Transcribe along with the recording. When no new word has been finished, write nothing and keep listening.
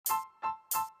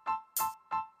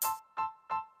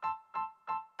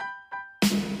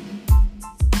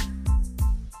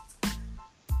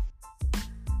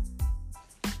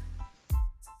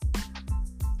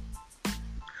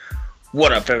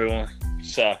What up, everyone?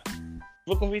 It's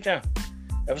welcome Beatdown,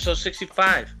 episode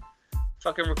 65.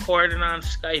 Fucking recording on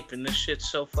Skype, and this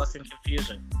shit's so fucking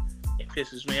confusing. It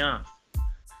pisses me off.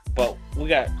 But we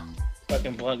got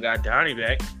fucking Blunt got Donnie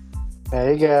back.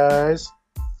 Hey guys,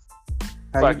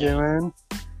 how Fuck you doing?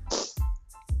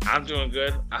 I'm doing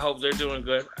good. I hope they're doing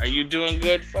good. Are you doing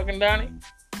good, fucking Donnie?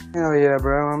 Hell yeah,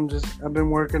 bro. I've been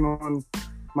working on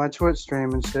my Twitch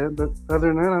stream and shit, but other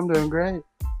than that, I'm doing great.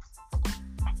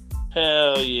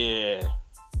 Hell yeah.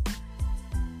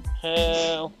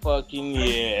 Hell fucking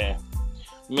yeah.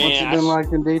 Man, What's it been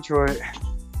like in Detroit?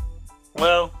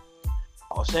 Well,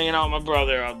 I was hanging out with my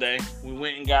brother all day. We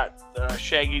went and got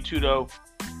Shaggy Tudo's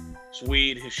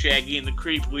weed, his Shaggy and the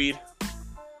Creep weed.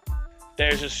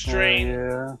 There's a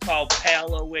strain called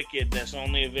Palo Wicked that's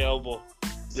only available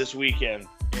this weekend.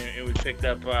 And we picked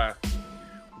up an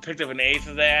eighth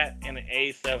of that and an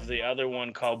eighth of the other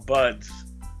one called Buds.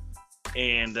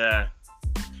 And man,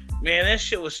 that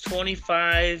shit was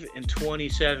 25 and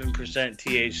 27%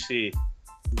 THC.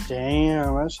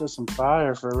 Damn, that's just some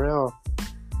fire for real.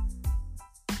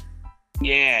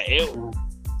 Yeah,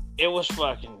 it was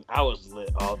fucking. I was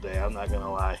lit all day. I'm not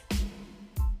gonna lie.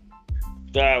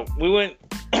 We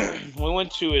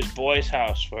went to his boy's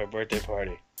house for a birthday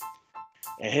party,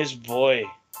 and his boy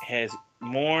has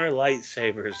more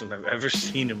lightsabers than I've ever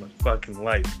seen in my fucking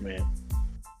life, man.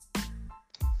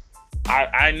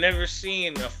 I never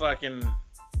seen a fucking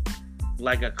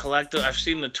like a collectible. I've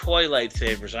seen the toy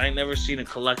lightsabers. I ain't never seen a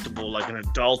collectible, like an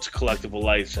adult collectible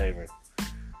lightsaber.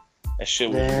 That shit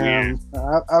was weird.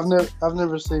 I've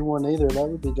never seen one either. That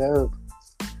would be dope.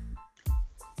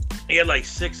 He had like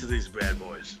 6 of these bad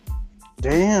boys.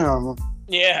 Damn.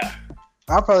 Yeah.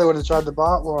 I probably would have tried to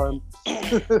buy one.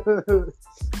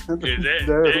 Dude,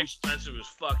 they're expensive as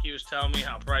fuck. He was telling me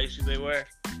how pricey they were.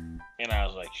 And I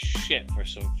was like, shit, for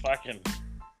some fucking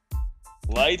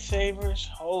lightsabers?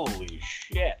 Holy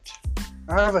shit.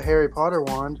 I have a Harry Potter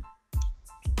wand.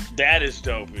 That is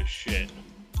dope as shit.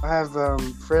 I have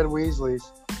Fred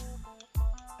Weasley's.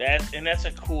 That's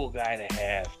a cool guy to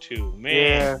have, too.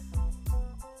 Man,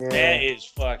 yeah. That is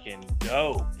fucking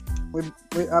dope.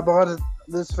 I bought it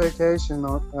this vacation.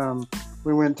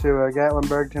 We went to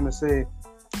Gatlinburg, Tennessee.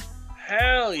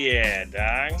 Hell yeah,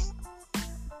 dog.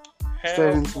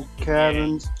 Stayed in some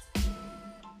cabins.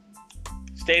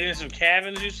 Stayed in some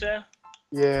cabins, you said?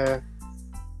 Yeah.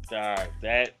 Dog,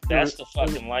 that's the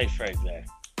fucking life right there.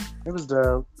 It was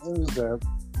dope.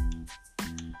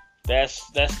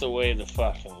 That's the way to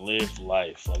fucking live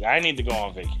life. Like, I need to go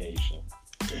on vacation.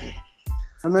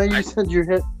 I know you said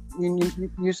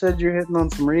you said you're hitting on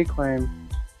some reclaim.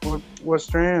 What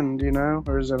strand, do you know?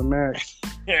 Or is it a mix?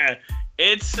 Yeah.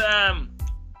 It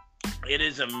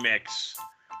is a mix.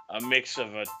 A mix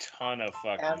of a ton of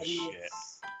fucking shit.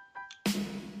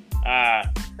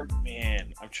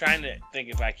 Man, I'm trying to think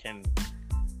if I can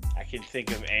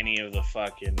think of any of the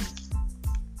fucking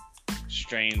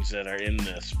strains that are in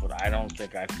this, but I don't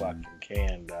think I fucking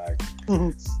can, dog.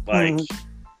 Like,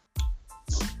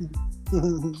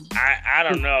 I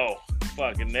don't know.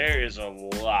 Fucking, there is a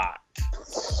lot.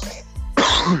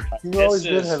 You always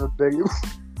did have a big.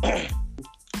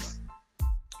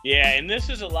 Yeah, and this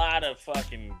is a lot of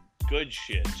fucking good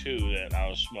shit too that I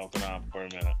was smoking on for a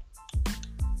minute.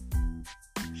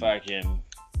 Fucking,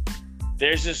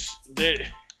 there's this.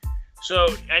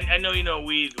 So I know you know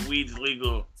weed's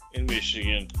legal in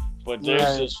Michigan, but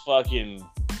there's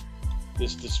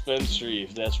this dispensary,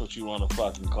 if that's what you want to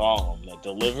fucking call them, that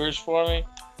delivers for me,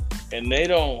 and they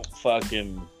don't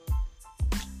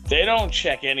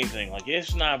check anything. Like,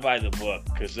 it's not by the book,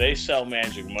 because they sell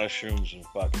magic mushrooms and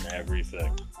fucking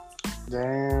everything.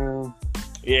 Damn.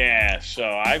 Yeah, so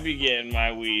I be getting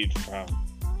my weed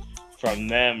from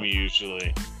them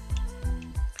usually.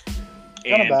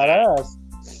 Kind of badass.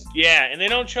 Yeah, and they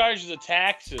don't charge the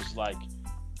taxes like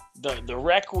the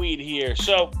rec weed here.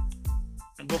 So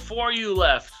before you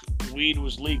left, weed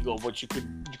was legal, but you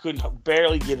couldn't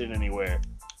barely get it anywhere.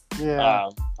 Yeah,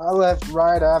 I left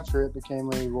right after it became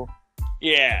legal.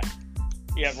 Yeah,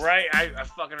 right. I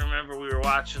fucking remember we were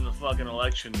watching the fucking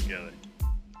election together.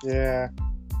 Yeah.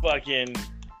 Fucking.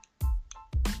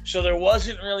 So there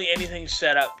wasn't really anything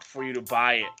set up for you to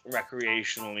buy it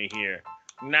recreationally here.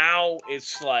 Now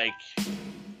it's like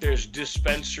there's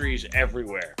dispensaries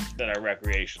everywhere that are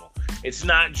recreational. It's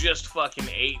not just fucking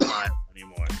 8 Mile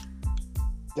anymore.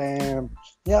 Damn.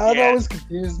 Yeah, that always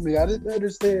confused me. I didn't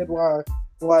understand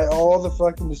why all the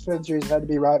fucking dispensaries had to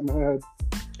be right in the hood.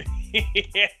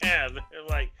 Yeah, they're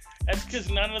like, that's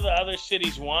because none of the other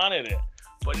cities wanted it.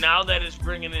 But now that it's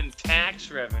bringing in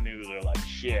tax revenue, they're like,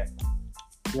 shit.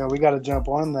 Yeah, we got to jump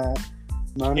on that.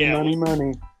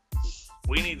 Money.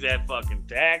 We need that fucking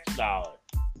tax dollar.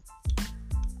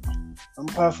 I'm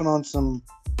puffing on some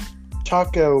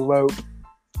Choco Lope.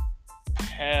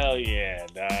 Hell yeah,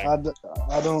 dog.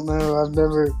 I don't know. I've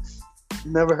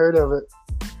never heard of it.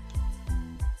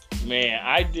 Man,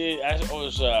 I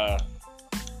was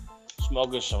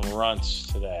smoking some runts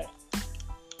today.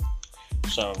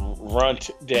 Some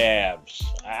runt dabs.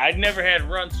 I'd never had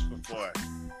runts before.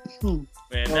 Man,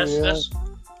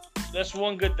 that's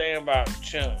one good thing about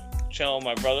chilling with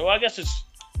my brother. Well, I guess it's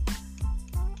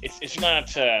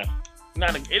not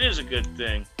it is a good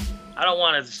thing. I don't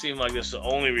want it to seem like this is the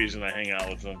only reason I hang out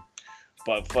with him,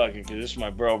 but fucking, because this is my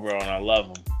bro, and I love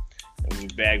him, and we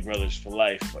bag brothers for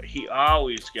life. But he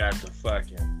always got the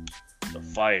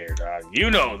fire, dog. You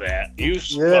know that. You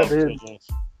yeah, dude.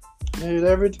 Dude,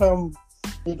 every time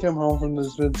he come home from the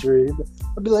dispensary,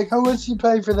 I'd be like, "How much you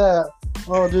pay for that?"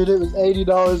 Oh, dude, it was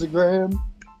 $80 a gram.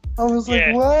 I was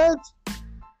like, "What?"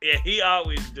 Yeah, he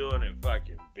always doing it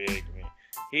fucking big, man.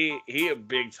 He a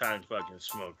big time fucking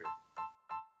smoker.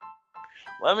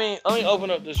 Let me open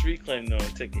up this Reclaim though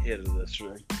and take a hit of this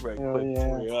right quick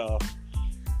before we off.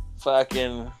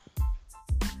 Fucking,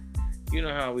 you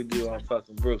know how we do on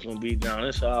fucking Brooklyn Beatdown.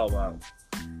 It's all about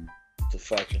the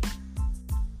fucking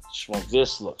smoke.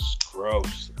 This looks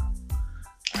gross.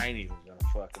 I ain't even gonna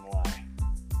fucking lie.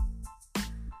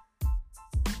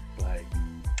 Like,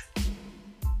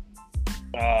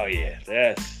 oh yeah,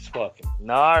 that's fucking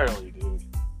gnarly, dude.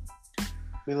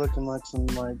 Be looking like some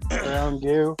like brown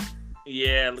goo.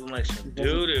 Yeah, looking like some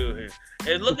doo-doo here.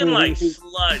 It's looking like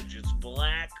sludge. It's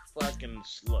black fucking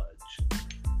sludge.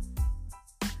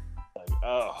 Like,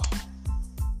 oh.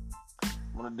 I'm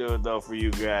gonna do it though for you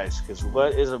guys, because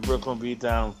what is a Brooklyn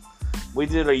Beatdown? We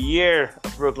did a year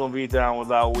of Brooklyn Beatdown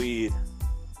without weed,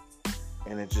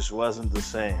 and it just wasn't the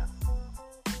same.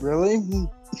 Really?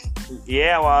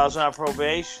 Yeah, while I was on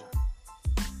probation.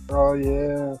 Oh,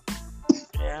 yeah.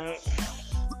 Yeah.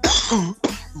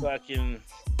 Fucking...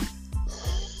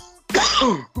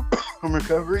 I'm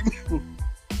recovering.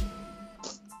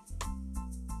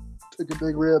 Took a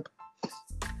big rip.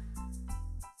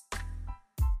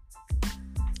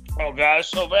 Oh god, it's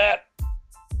so bad.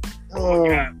 Oh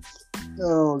god.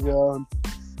 Oh god.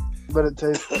 But it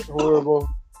tastes horrible.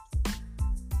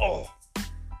 Oh.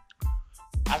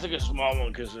 I took a small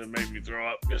one because it made me throw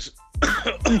up.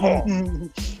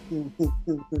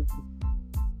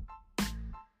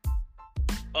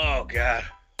 Oh god.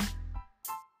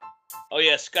 Oh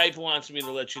yeah, Skype wants me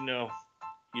to let you know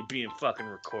you're being fucking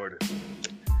recorded.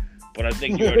 But I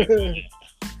think you already did it.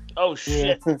 Oh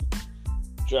shit. Yeah.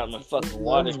 Dropped my fucking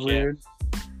water can.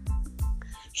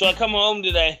 So I come home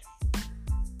today.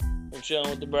 I'm chilling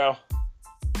with the bro.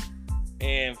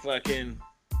 And fucking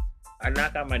I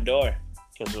knock on my door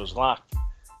because it was locked.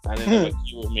 I didn't have a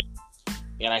key with me.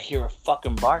 And I hear a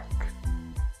fucking bark.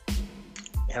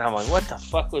 And I'm like, what the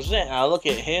fuck was that? And I look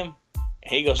at him.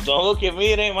 And he goes, don't look at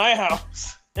me, it ain't my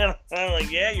house. And I'm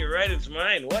like, yeah, you're right, it's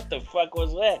mine. What the fuck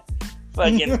was that?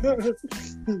 Fucking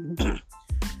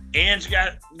Ange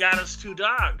got us 2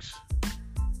 dogs.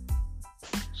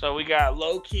 So we got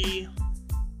Loki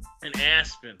and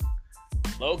Aspen.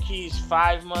 Loki's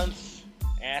 5 months.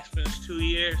 Aspen's 2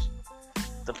 years.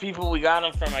 The people we got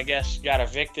them from, I guess, got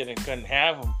evicted and couldn't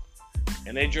have them.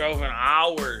 And they drove an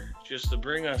hour just to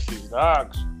bring us these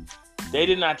dogs. They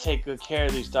did not take good care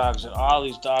of these dogs at all.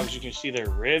 These dogs, you can see their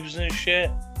ribs and shit.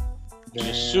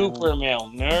 Just super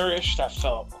malnourished. I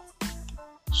felt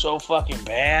so fucking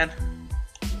bad.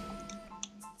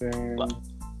 But,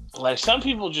 like, some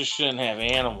people just shouldn't have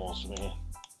animals, man.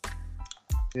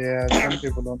 Yeah, some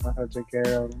people don't know how to take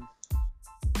care of them.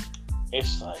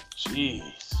 It's like,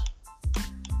 jeez.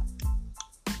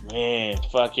 Man,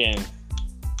 fucking...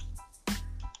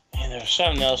 Man, there's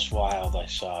something else wild I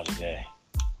saw today.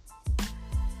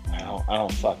 I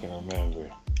don't fucking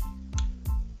remember.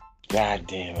 God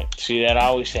damn it. See, that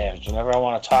always happens. Whenever I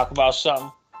want to talk about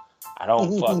something, I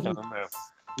don't fucking remember.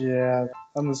 Yeah,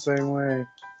 I'm the same way.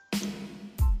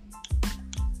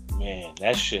 Man,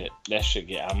 that shit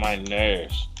get on my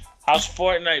nerves. How's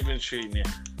Fortnite been treating you?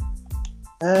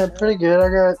 Pretty good.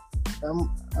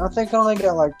 I think I only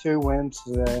got like 2 wins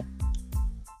today.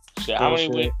 So how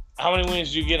many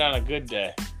wins do you get on a good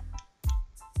day?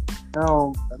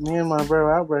 No, me and my bro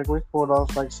Outbreak, we pulled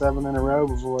off like 7 in a row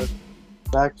before,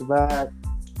 back to back.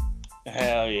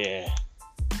 Hell yeah.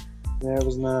 Yeah, it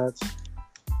was nuts.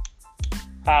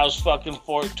 How's fucking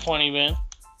Fort 20 been?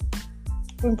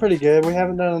 Been pretty good. We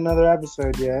haven't done another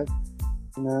episode yet.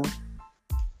 You know?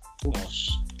 Oh,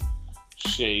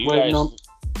 shit, you waiting guys...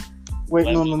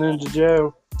 Waiting on the Ninja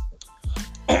Joe.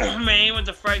 Man, he went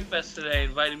to Fright Fest today,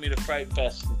 invited me to Fright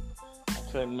Fest. I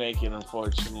couldn't make it,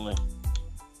 unfortunately.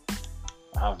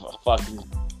 I would have Watch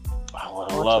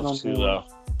loved it on to, TV. though.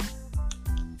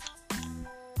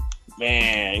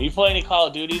 Man, you play any Call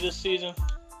of Duty this season?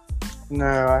 No,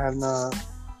 I have not.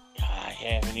 I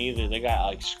haven't either. They got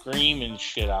like Scream and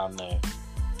shit on there.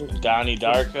 And Donnie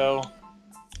Darko.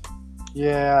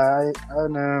 Yeah, I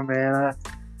know, man.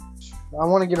 I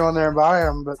want to get on there and buy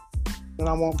them, but then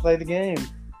I won't play the game.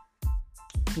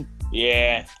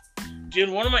 Yeah. Dude,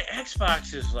 one of my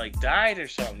Xboxes like died or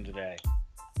something today.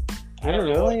 Did it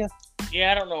really?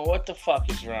 Yeah, I don't know what the fuck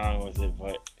is wrong with it,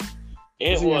 but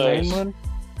it Is it your main one?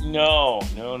 No.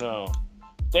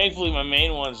 Thankfully, my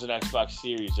main one's an Xbox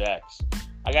Series X.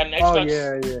 I got an Xbox.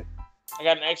 Oh yeah. I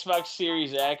got an Xbox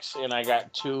Series X, and I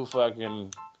got 2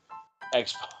 fucking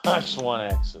Xbox One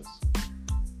X's.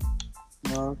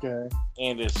 Okay.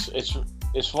 And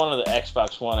it's one of the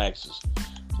Xbox One X's.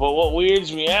 But what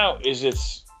weirds me out is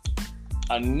it's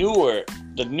the newer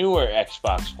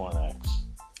Xbox One X.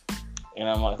 And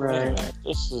I'm like, wait a minute,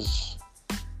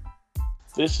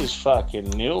 this is fucking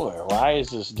newer. Why is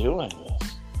this doing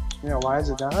this? Yeah, why is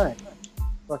it dying?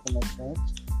 Fucking makes sense.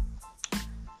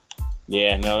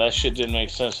 Yeah, no, that shit didn't make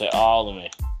sense at all to me.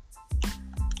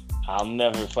 I'll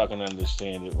never fucking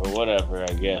understand it, but whatever,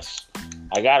 I guess.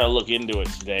 I gotta look into it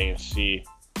today and see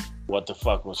what the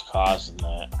fuck was causing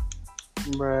that.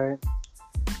 Right.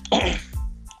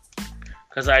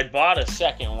 Because I bought a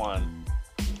second one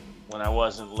when I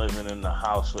wasn't living in the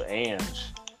house with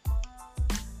Ange.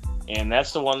 And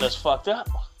that's the one that's fucked up.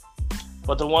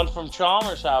 But the one from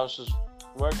Chalmers' house is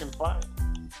working fine.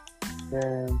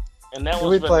 Damn. And that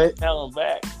one's been hell and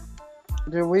back.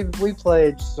 Dude, we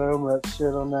played so much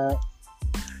shit on that.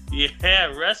 Yeah,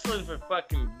 wrestling for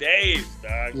fucking days,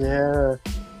 dog. Yeah.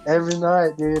 Every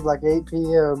night, dude, like 8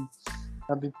 p.m.,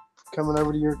 I'd be coming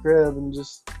over to your crib and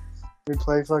we'd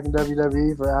play fucking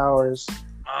WWE for hours.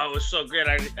 Oh, it was so great.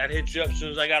 I'd hit you up as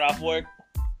soon as I got off work.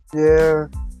 Yeah.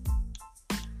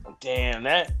 Damn,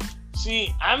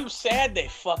 See, I'm sad they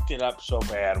fucked it up so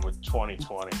bad with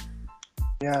 2020.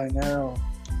 Yeah, I know.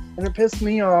 And it pissed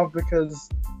me off because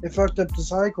it fucked up the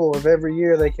cycle of every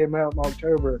year they came out in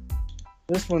October.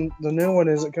 This one, the new one,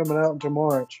 isn't coming out until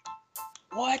March.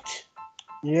 What?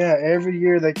 Yeah, every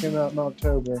year they came out in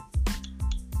October.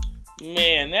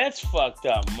 Man, that's fucked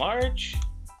up. March?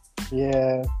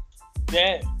 Yeah.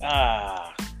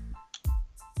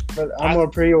 But I'm gonna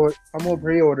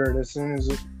pre-order it as soon as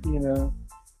it,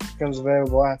 becomes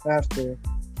available. I have to.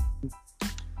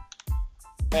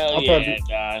 Hell yeah,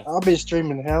 dog. I'll be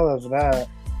streaming hell of that.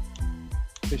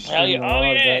 Hell yeah. Oh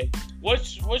yeah.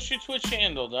 What's your Twitch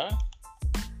handle, dog?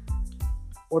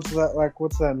 What's that like?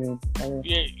 What's that mean?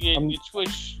 Your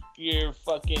Twitch, your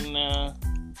fucking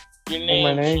your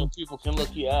name, so people can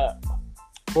look you up.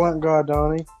 Blunt God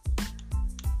Donnie.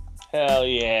 Hell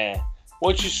yeah.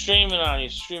 What you streaming on? You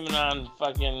streaming on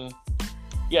fucking...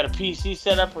 You got a PC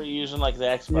set up or you using like the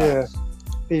Xbox? Yeah,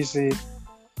 PC.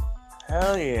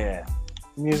 Hell yeah.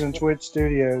 I'm using Twitch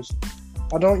Studios.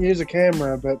 I don't use a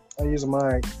camera, but I use a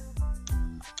mic.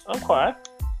 Okay.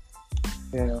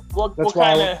 Yeah. What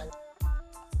kind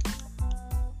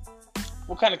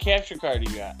of capture card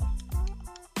do you got?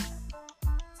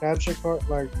 Capture card?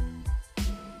 Like...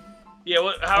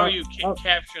 Yeah, how are you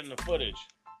capturing the footage?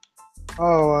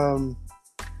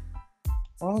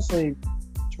 Honestly,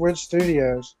 Twitch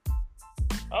Studios.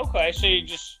 Okay, so you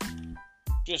just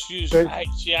use...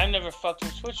 See, I never fucked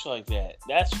with Twitch like that.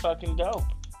 That's fucking dope.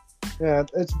 Yeah,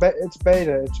 it's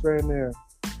beta. It's brand new.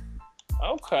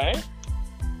 Okay.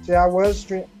 See, I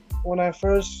was when I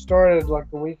first started like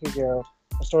a week ago.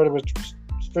 I started with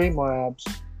Streamlabs,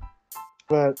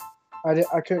 but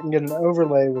I couldn't get an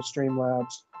overlay with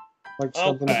Streamlabs, like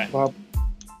something pop.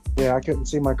 Yeah, I couldn't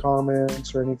see my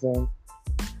comments or anything.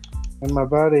 And my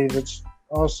buddy that's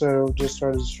also just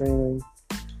started streaming,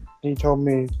 he told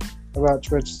me about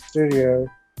Twitch Studio.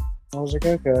 I was like,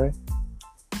 okay.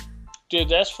 Dude,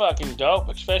 that's fucking dope,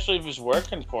 especially if it's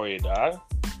working for you, dog.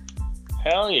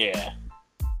 Hell yeah.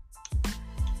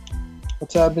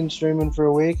 I've been streaming for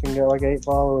a week and got like 8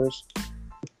 followers.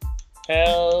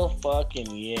 Hell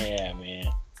fucking yeah,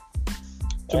 man.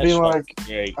 To be like,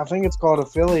 great. I think it's called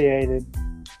affiliated.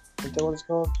 Is that what it's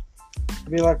called? To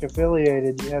be like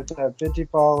affiliated, you have to have 50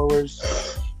 followers,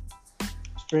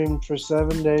 stream for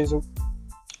 7 days a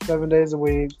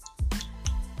week,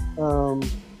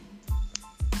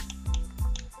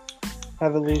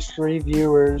 have at least 3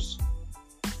 viewers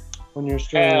when you're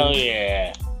streaming. Hell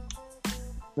yeah.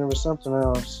 There was something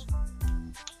else.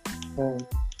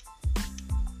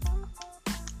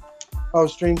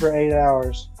 Stream for 8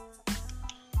 hours.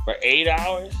 For 8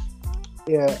 hours?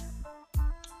 Yeah.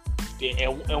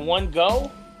 In one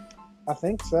go? I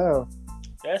think so.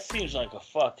 That seems like a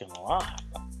fucking lot.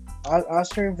 I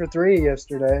streamed for 3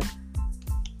 yesterday.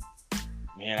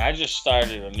 Man, I just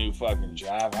started a new fucking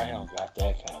job. I don't got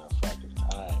that kind of fucking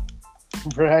time.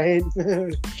 Right?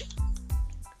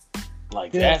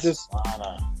 Like, Yeah, that's just- a lot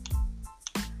of...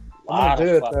 I'm gonna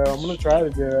do it, fucking though. I'm gonna try to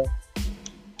do it.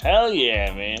 Hell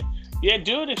yeah, man. Yeah,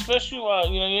 do it, especially while,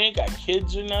 you ain't got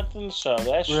kids or nothing, so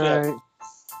that shit... Right.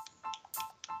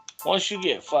 Once you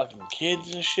get fucking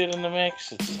kids and shit in the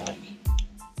mix, it's like...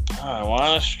 Oh, I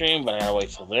want to stream, but I gotta wait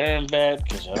till they're in bed,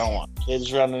 because I don't want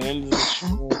kids running into the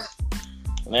stream.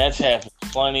 And that's happened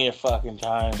plenty of fucking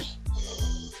times.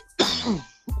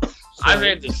 I've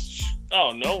had this...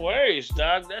 Oh, no worries,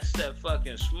 dog. That's that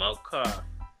fucking smoke car.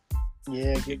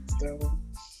 Yeah, get stoned.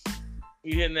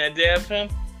 You hitting that dab pen?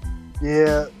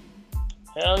 Yeah,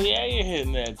 Hell yeah, you're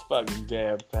hitting that fucking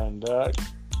dab pen, dog.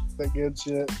 that good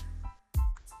shit.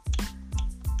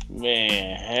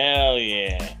 Man, hell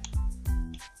yeah.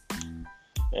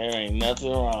 There ain't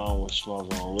nothing wrong with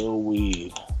smoking a little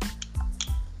weed.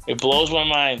 It blows my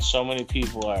mind so many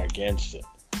people are against it.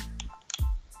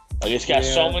 Like, it's got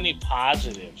so many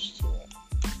positives to it.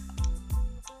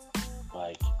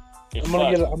 Like, I'm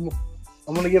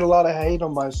gonna get a lot of hate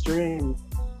on my stream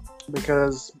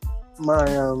because my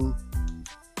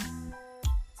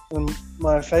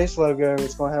face logo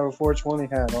is gonna have a 420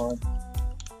 hat on.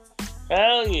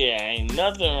 Hell yeah, ain't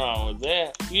nothing wrong with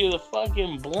that. You're the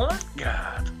fucking blunt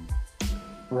god.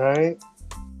 Right?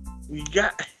 You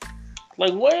got...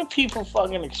 Like, what do people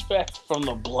fucking expect from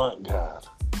the blunt god?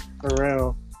 For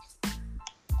real.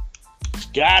 It's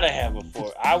gotta have a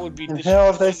 4. I would be... And hell,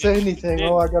 if they say anything,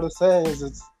 all I gotta say is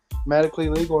it's medically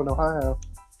legal in Ohio.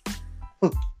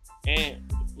 And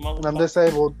I'm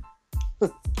disabled.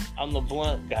 I'm the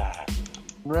blunt god.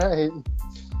 Right.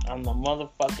 I'm the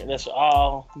motherfucker. That's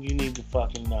all you need to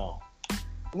fucking know.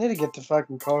 I need to get the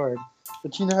fucking card.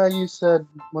 But you know how you said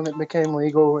when it became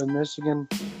legal in Michigan,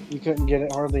 you couldn't get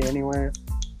it hardly anywhere?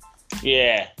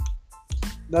 Yeah.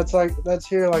 That's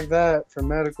here like that for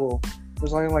medical.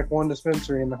 There's only like one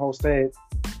dispensary in the whole state.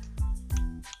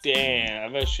 Damn,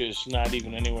 I bet you it's not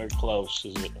even anywhere close,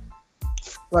 is it?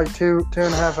 Like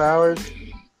 2.5 hours.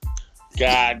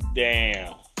 God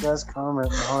damn. That's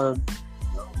commenting hard.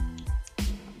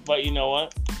 But you know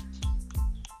what?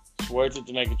 It's worth it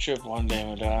to make a trip one day,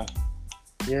 my dog.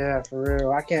 Yeah, for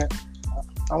real. I can't.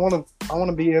 I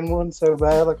wanna be in one so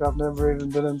bad. Like I've never even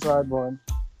been inside one.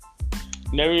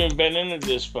 Never even been in a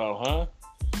dispo, huh?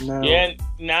 No. Yeah.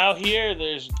 Now here,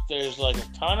 there's like a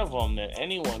ton of them that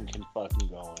anyone can fucking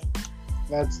go in.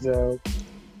 That's dope.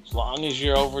 As long as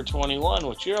you're over 21,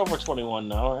 which you're over 21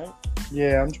 now, right?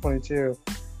 Yeah, I'm 22.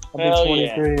 I'll Hell be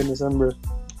 23 in December.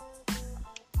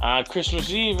 Christmas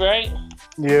Eve, right?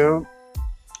 Yeah.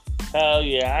 Hell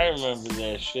yeah, I remember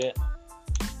that shit.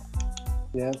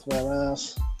 Yeah, that's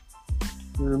badass.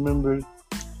 You remember?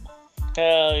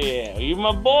 Hell yeah. You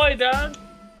my boy, dog.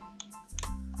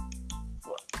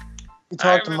 You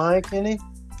talk to Mike, any?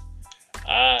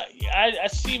 I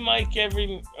see Mike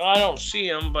I don't see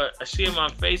him, but I see him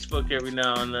on Facebook every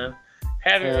now and then.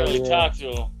 Haven't really talked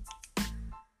to him.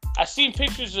 I seen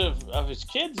pictures of his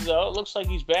kids, though. It looks like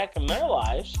he's back in their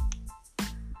lives.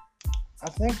 I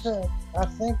think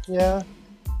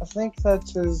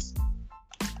that's his,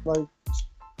 like,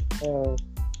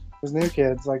 his new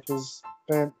kids, like his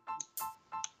band.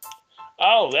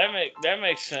 Oh, that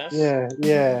makes sense.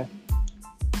 Yeah.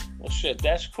 Well, shit,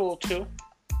 that's cool, too.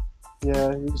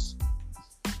 Yeah,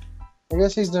 I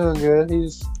guess he's doing good. He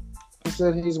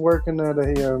said he's working at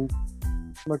a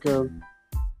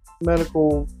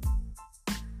medical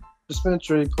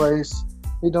dispensary place.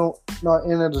 Not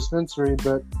in a dispensary,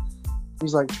 but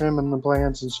he's like trimming the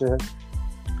plants and shit.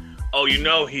 Oh,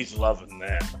 he's loving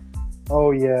that.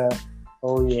 Oh yeah.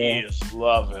 He is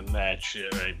loving that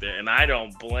shit right there, and I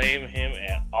don't blame him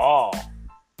at all.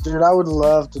 Dude, I would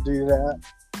love to do that.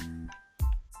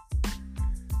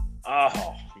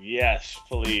 Oh, yes,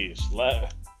 please.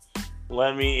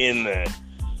 Let me in there.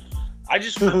 I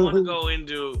just want to go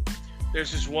into...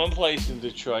 There's this one place in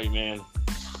Detroit, man,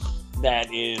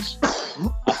 that is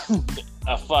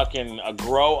a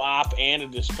grow op and a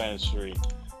dispensary.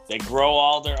 They grow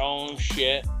all their own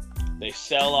shit. They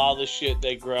sell all the shit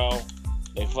they grow.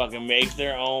 They fucking make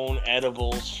their own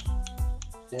edibles.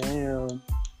 Damn.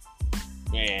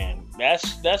 Man,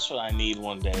 that's what I need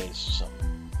one day is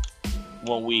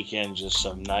one weekend, just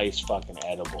some nice fucking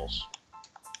edibles.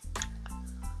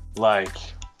 Like,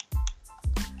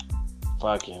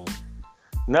 fucking,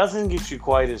 nothing gets you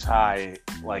quite as high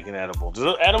like an edible.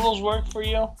 Do edibles work for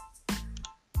you?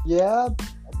 Yeah,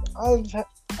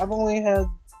 I've only had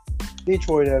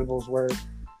Detroit edibles work.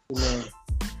 You know.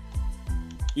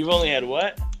 You've only had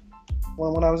what?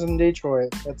 Well, when I was in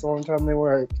Detroit, that's the only time they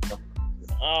worked.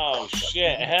 Oh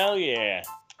shit! Hell yeah!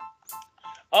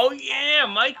 Oh yeah!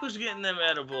 Mike was getting them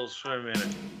edibles for a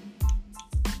minute.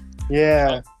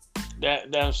 Yeah.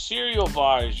 Them cereal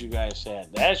bars you guys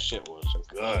had, that shit was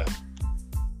good.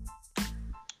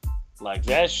 Like,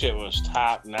 that shit was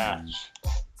top notch.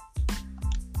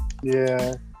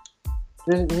 Yeah.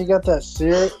 He got that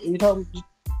syrup.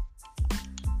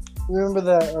 Remember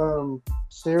that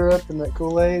syrup and that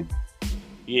Kool-Aid?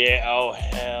 Yeah, oh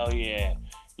hell yeah.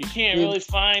 You can't really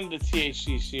find the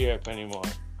THC syrup anymore.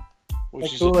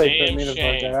 Which is a damn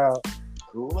shame. Out.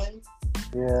 Kool-Aid?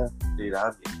 Yeah. Dude,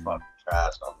 I'd be fucking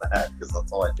trash on that because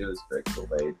that's all I do is drink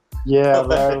Kool-Aid. Yeah,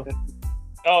 bro.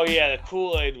 Oh yeah, the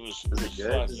Kool-Aid was it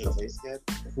good? Does it taste good?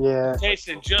 Yeah. It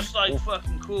tasted just like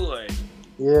fucking Kool-Aid.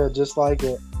 Yeah, just like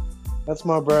it. That's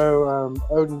my bro,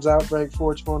 Odin's Outbreak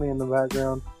 420 in the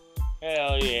background.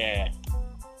 Hell yeah.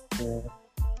 Yeah.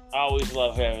 I always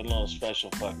love having little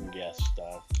special fucking guest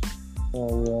stuff.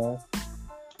 Oh yeah.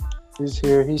 He's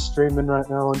here. He's streaming right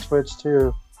now on Twitch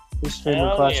too. He's streaming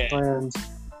Clash of Clans.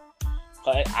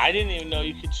 I didn't even know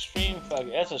you could stream fucking.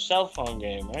 That's a cell phone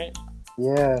game, right?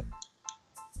 Yeah.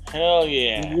 Hell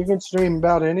yeah. You can stream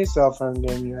about any cell phone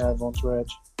game you have on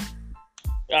Twitch.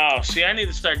 Oh, see, I need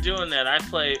to start doing that. I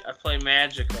play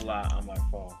Magic a lot on my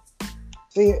phone.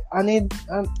 See, I need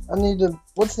to.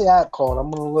 What's the app called? I'm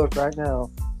gonna look right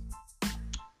now.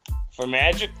 For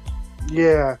Magic?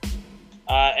 Yeah.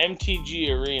 MTG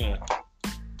Arena.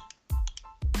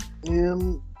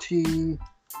 MTG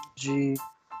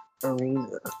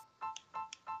Arena.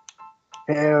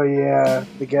 Hell yeah.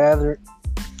 The Gather.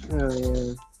 Hell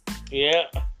yeah. Yeah.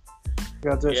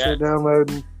 Got that shit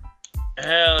downloading.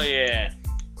 Hell yeah.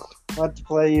 I'll have to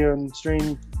play you and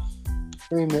stream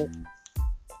it.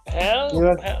 Hell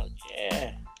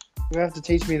yeah. You have to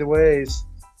teach me the ways.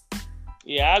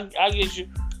 Yeah, I'll get you.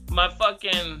 My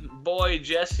fucking boy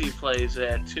Jesse plays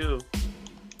that too.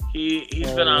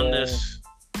 He's been on this.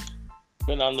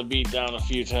 Been on the Beatdown a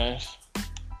few times.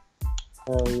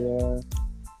 Oh yeah.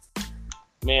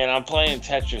 Man, I'm playing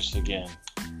Tetris again.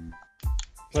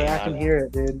 But I can hear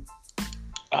it, dude.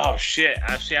 Oh shit!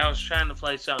 I was trying to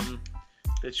play something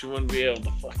that you wouldn't be able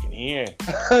to fucking hear.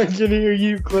 I can hear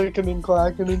you clicking and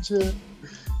clacking and shit.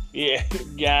 Yeah,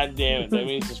 god damn it. That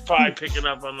means it's probably picking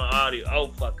up on the audio. Oh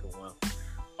fucking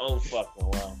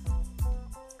well.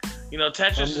 You know,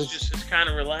 Tetris is just kind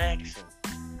of relaxing.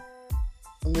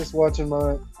 I'm just watching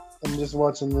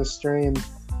this stream.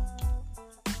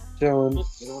 Chilling.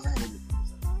 You know what I mean?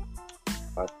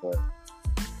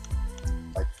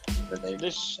 Like the name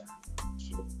this.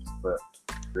 But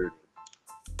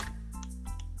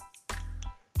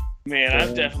man,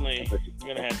 I'm definitely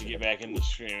gonna have to get back into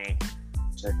streaming.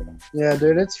 Check it out. Yeah,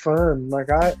 dude, it's fun. Like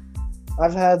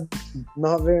I've had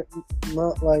not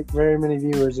very many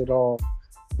viewers at all,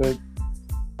 but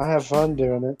I have fun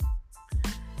doing it.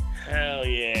 Hell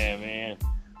yeah, man!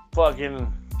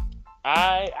 Fucking,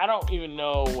 I don't even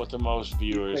know what the most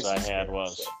viewers I had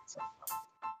was,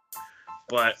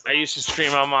 but I used to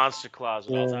stream on Monster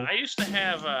Closet all the time. I used to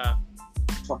have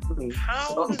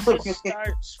how did I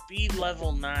start speed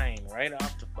level 9 right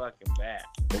off the fucking bat?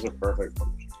 Those are perfect for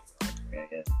me.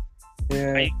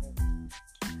 Yeah.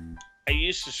 I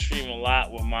used to stream a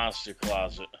lot with Monster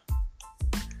Closet.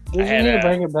 Dude, you need to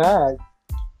bring it back.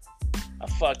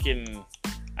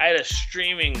 I had a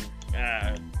streaming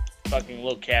fucking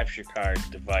little capture card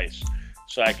device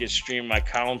so I could stream my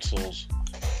consoles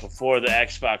before the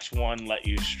Xbox One let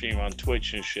you stream on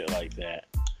Twitch and shit like that.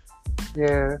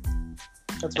 Yeah.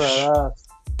 That's right.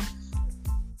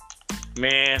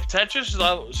 Man,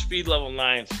 Tetris speed level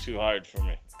 9 is too hard for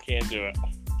me. Can't do it.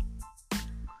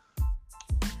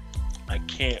 I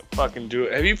can't fucking do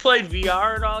it. Have you played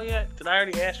VR at all yet? Did I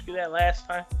already ask you that last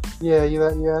time? Yeah, you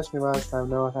asked me last time.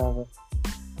 No, I haven't.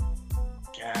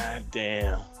 God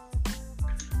damn.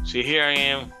 See, here I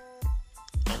am.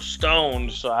 I'm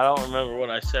stoned, so I don't remember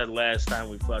what I said last time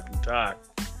we fucking talked.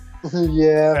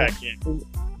 Yeah.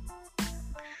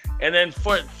 And then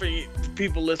for you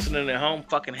people listening at home,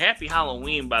 fucking happy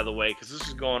Halloween, by the way, because this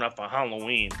is going up on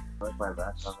Halloween.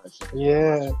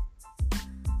 Yeah.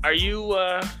 Are you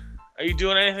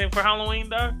doing anything for Halloween,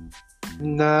 dog?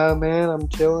 Nah, man, I'm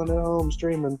chilling at home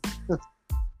streaming.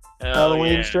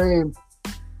 Halloween stream.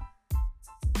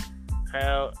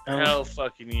 Hell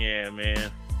fucking yeah,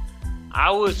 man. I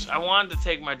wanted to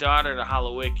take my daughter to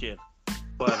Halloweenies,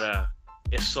 but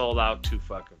it sold out too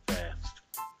fucking fast.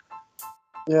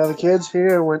 Yeah, the kids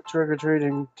here went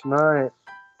trick-or-treating tonight.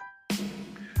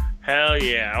 Hell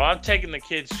yeah. Well, I'm taking the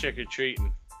kids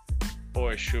trick-or-treating.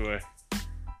 For sure.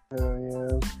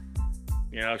 Yeah.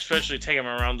 You know, especially taking them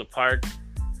around the park,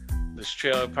 this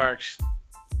trailer parks,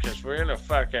 because we're in a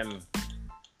fucking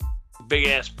big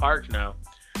ass park now.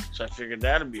 So I figured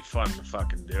that'd be fun to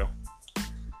fucking do.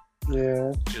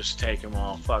 Yeah. Just take them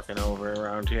all fucking over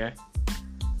around here.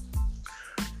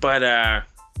 But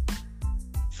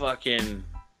fucking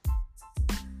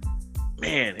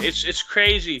man, it's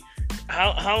crazy.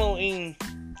 Halloween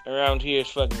around here is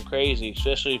fucking crazy,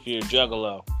 especially if you're a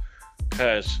juggalo,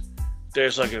 because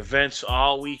there's like events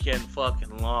all weekend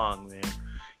fucking long, man.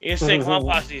 Instinct Clown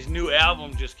Posse's new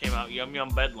album just came out, Yum Yum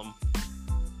Bedlam,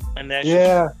 and that's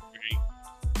just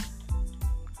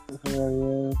great.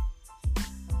 Yeah.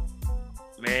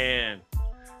 Man,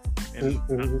 and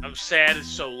I'm sad it's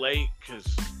so late because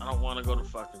I don't want to go to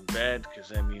fucking bed because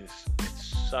that means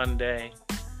it's Sunday.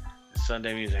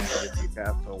 Sunday means I have to get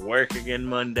out for work again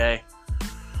Monday.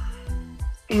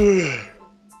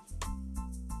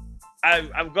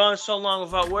 I've gone so long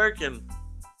without working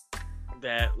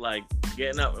that like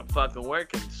getting up and fucking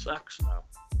working sucks now.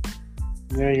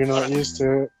 Yeah, you're not used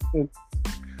to it.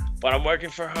 But I'm working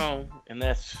from home, and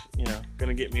that's, you know,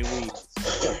 gonna get me weed.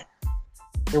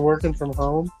 You're working from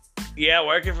home? Yeah,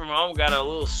 working from home. Got a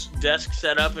little desk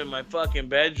set up in my fucking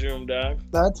bedroom, dog.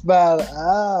 That's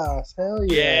badass. Hell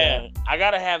yeah. Yeah, I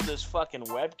gotta have this fucking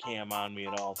webcam on me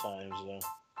at all times, though.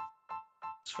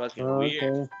 It's fucking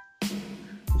weird.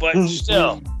 But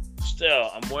still,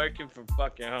 I'm working from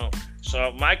fucking home.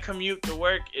 So my commute to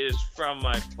work is from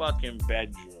my fucking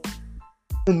bedroom.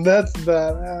 That's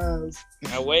badass.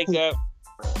 I wake up,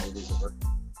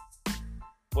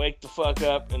 wake the fuck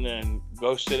up, and then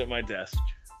go sit at my desk.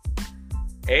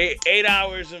 8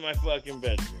 hours in my fucking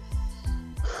bedroom.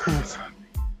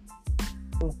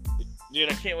 Dude,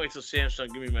 I can't wait till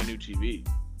Samsung give me my new TV.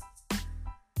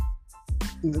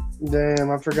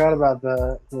 Damn, I forgot about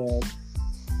that. Yeah.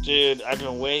 Dude, I've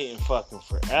been waiting fucking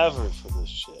forever for this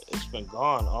shit. It's been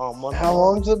gone all month. How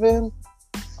long's it been?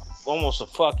 Almost a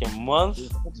fucking month.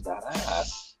 That's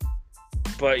badass.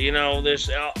 But you know, there's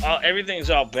everything's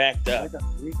all backed I up. got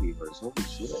 3 beavers. Holy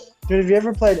shit. Dude, have you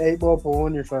ever played 8-ball pool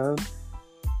on your phone?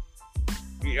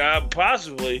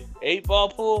 Possibly 8-ball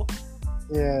pool.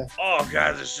 Yeah. Oh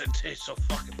god, this shit tastes so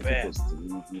fucking bad.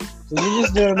 Did you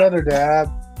just do another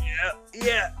dab?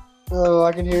 Yeah. Oh,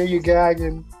 I can hear you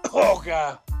gagging. Oh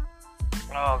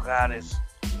god, it's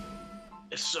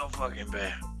so fucking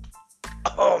bad.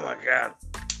 Oh my god,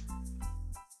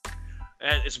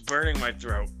 and it's burning my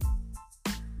throat,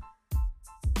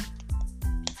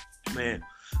 man.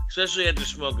 Especially after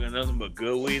smoking nothing but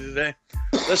good weed today.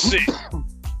 Let's see.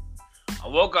 I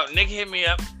woke up. Nick hit me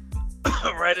up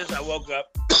right as I woke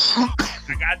up.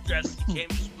 I got dressed. He came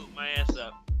to scoop my ass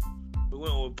up.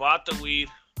 We bought the weed.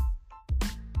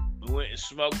 We went and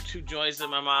smoked 2 joints at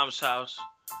my mom's house.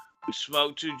 We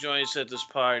smoked 2 joints at this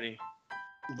party.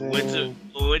 We went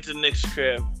to Nick's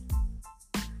crib.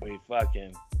 We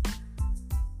fucking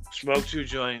smoked 2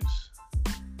 joints.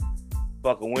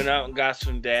 Fucking went out and got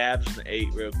some dabs and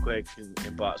ate real quick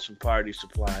and bought some party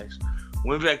supplies.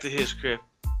 Went back to his crib.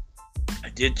 I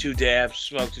did 2 dabs,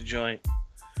 smoked a joint.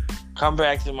 Come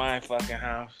back to my fucking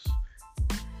house.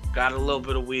 Got a little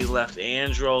bit of weed left.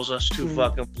 Ange rolls us 2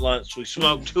 fucking blunts. We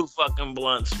smoked 2 fucking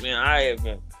blunts. Man, I have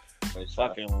been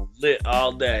fucking lit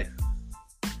all day.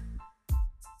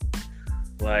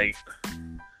 Like,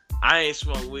 I ain't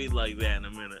smoked weed like that in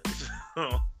a minute.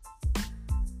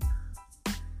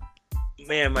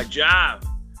 Man, my job,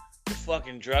 the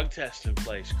fucking drug testing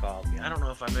place called me. I don't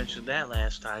know if I mentioned that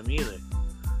last time either.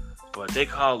 But they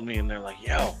called me and they're like,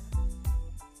 yo,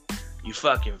 you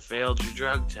fucking failed your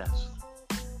drug test.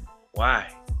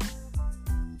 Why?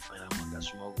 And I'm like, I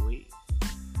smoke weed.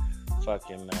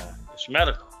 Fucking, it's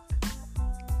medical.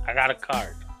 I got a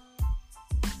card.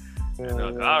 And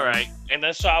they're like, all right. And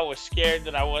then so I was scared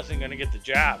that I wasn't going to get the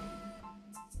job.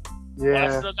 Yeah. Well,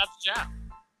 I still got the job.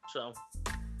 So,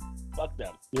 fuck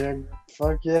them. Yeah,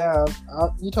 fuck yeah.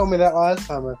 You told me that last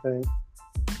time, I think.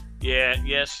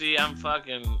 Yeah, see, I'm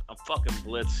fucking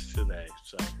blitzed today,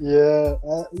 so. Yeah,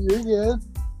 you're good.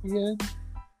 You're good.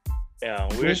 Yeah,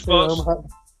 we were supposed to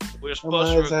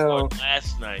record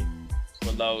last night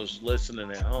for those listening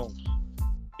at home.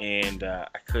 And I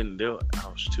couldn't do it. I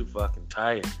was too fucking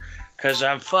tired. Because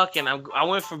I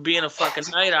went from being a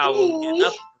fucking night owl to getting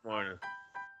up in the morning.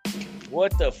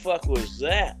 What the fuck was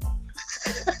that?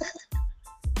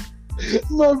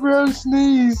 My bro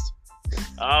sneezed.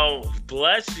 Oh,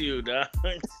 bless you, dog.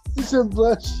 He said,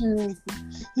 bless you.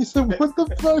 He said, what the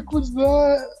fuck was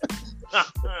that?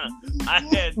 I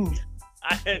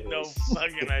had no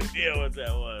fucking idea what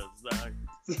that was, dog.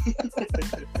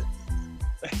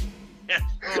 Yeah.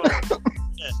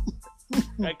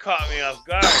 That caught me off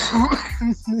guard.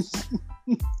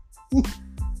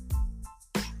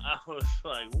 I was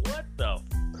like, what the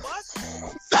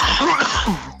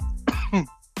fuck?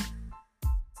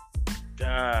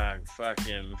 Dog,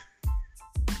 fucking.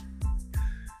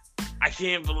 I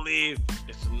can't believe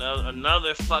it's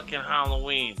another fucking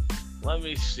Halloween. Let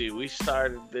me see. We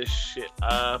started this shit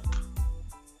up.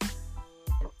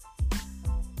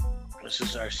 This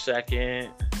is our second.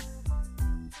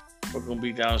 We're gonna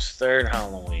be down's third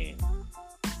Halloween.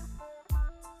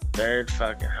 Third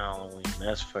fucking Halloween.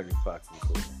 That's pretty fucking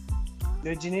cool.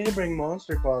 Dude, you need to bring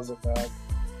Monster Closet back.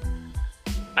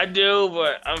 I do,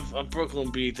 but I'm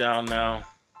Brooklyn Beatdown now.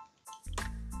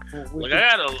 Like, I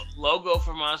got a logo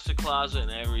for Monster Closet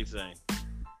and everything.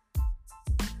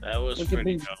 That was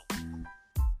pretty dope.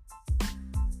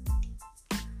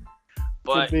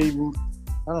 But I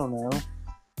don't know.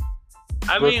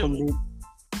 I mean,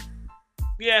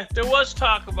 yeah, there was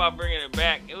talk about bringing it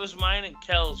back. It was mine and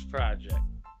Kel's project.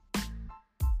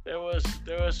 There was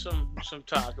some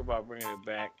talk about bringing it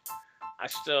back. I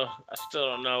still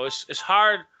don't know. It's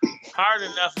hard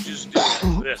enough just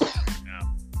doing this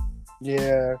now.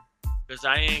 Yeah. Because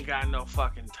I ain't got no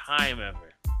fucking time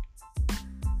ever.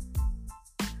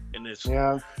 And it's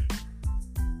yeah.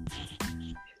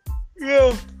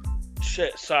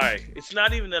 Shit, sorry. It's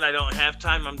not even that I don't have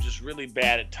time. I'm just really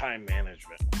bad at time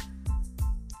management.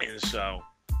 And so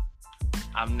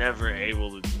I'm never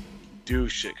able to do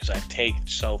shit because I take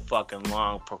so fucking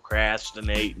long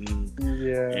procrastinating.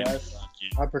 Yeah,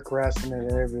 I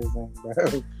procrastinate everything,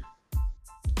 bro.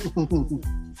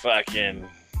 Fucking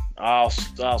all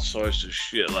sorts of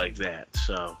shit like that.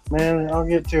 So man, I'll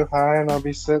get too high and I'll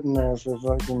be sitting there for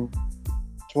fucking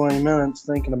 20 minutes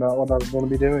thinking about what I was going to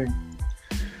be doing.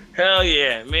 Hell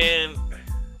yeah, man.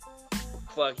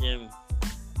 Fucking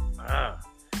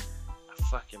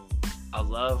I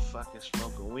love fucking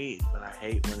smoking weed, but I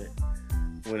hate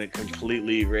when it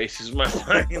completely erases my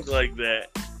mind like that.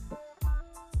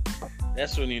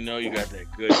 That's when you know you got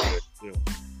that good too.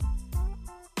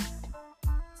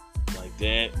 Like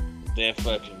that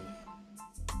fucking,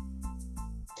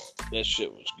 that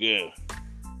shit was good.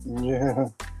 Yeah.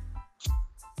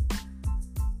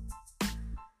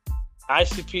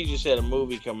 ICP just had a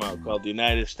movie come out called The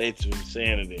United States of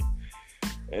Insanity.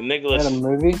 And Nicholas... Had a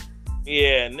movie?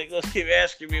 Yeah, Nicholas keep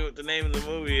asking me what the name of the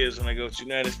movie is, and I go, it's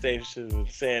United States of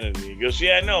Insanity. He goes,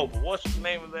 yeah, I know, but what's the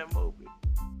name of that movie?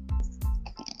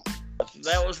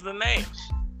 That was the name.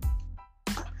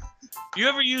 You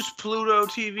ever use Pluto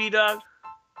TV, dog?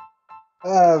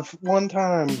 One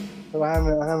time, but I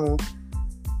haven't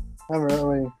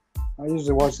really. I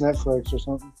usually watch Netflix or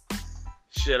something.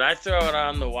 Shit, I throw it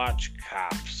on to watch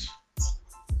Cops.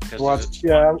 Watch,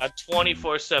 yeah. A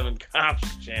 24/7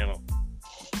 Cops channel.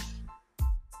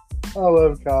 I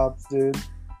love Cops, dude.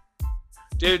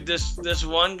 Dude, this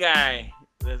one guy,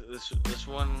 this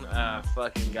one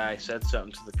fucking guy said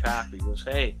something to the cop. He goes,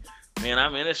 "Hey, man,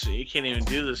 I'm innocent. You can't even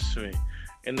do this to me."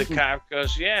 And the cop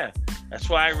goes, "Yeah, that's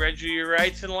why I read you your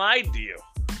rights and lied to you."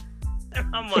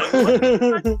 And I'm like,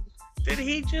 what did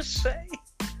he just say?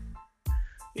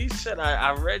 He said,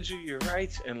 I read you your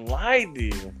rights and lied to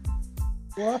you.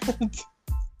 What?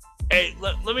 Hey,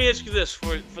 let me ask you this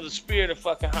for the spirit of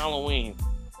fucking Halloween.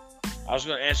 I was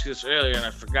going to ask you this earlier and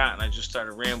I forgot, and I just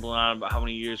started rambling on about how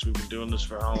many years we've been doing this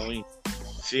for Halloween.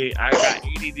 See, I got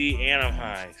ADD and I'm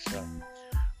high, so.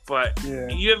 But, yeah.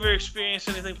 You ever experienced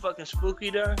anything fucking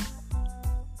spooky, dog?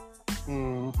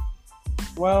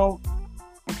 Well,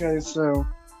 okay, so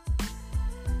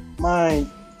my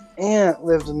aunt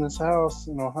lived in this house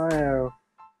in Ohio.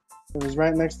 It was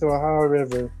right next to the Ohio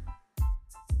River.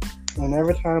 And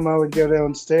every time I would go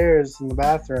downstairs in the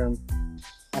bathroom,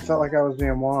 I felt like I was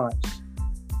being watched.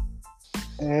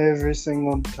 Every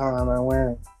single time I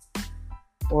went.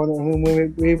 Well, when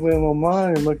we went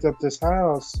online and looked up this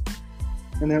house,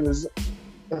 and it was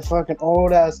a fucking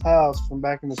old-ass house from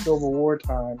back in the Civil War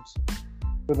times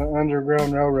with an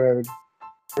underground railroad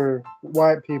for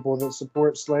white people that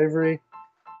support slavery.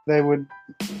 They would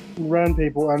run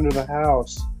people under the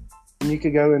house, and you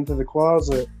could go into the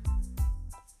closet,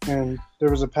 and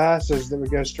there was a passage that would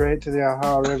go straight to the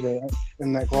Ohio River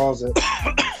in that closet.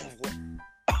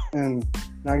 And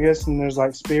I guess there's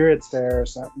like spirits there or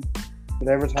something. But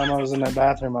every time I was in that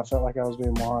bathroom, I felt like I was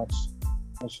being watched.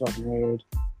 That's fucking weird.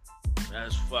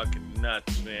 That's fucking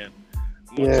nuts, man.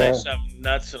 I'm gonna say something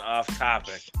nuts and off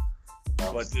topic.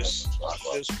 But this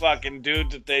fucking dude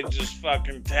that they just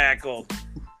fucking tackled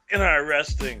in our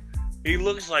arresting, he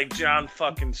looks like John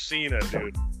fucking Cena,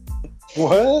 dude.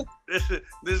 What?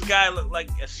 This guy looked like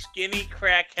a skinny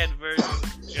crackhead version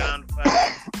of John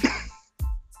fucking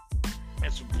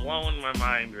It's blowing my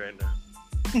mind right now.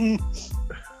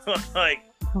 Like,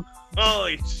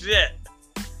 holy shit.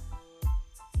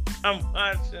 I'm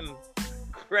watching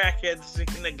crackhead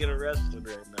Cena get arrested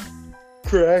right now.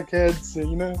 Crackhead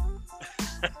Cena.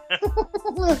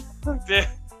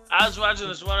 I was watching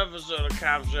this one episode of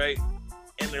Cops, right?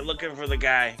 And they're looking for the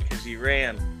guy because he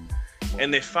ran.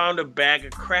 And they found a bag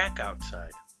of crack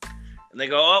outside. And they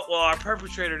go, oh, well, our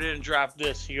perpetrator didn't drop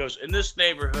this. He goes, in this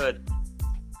neighborhood,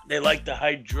 they like to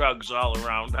hide drugs all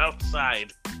around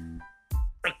outside. I'm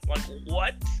like,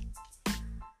 what?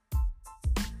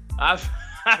 I've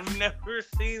never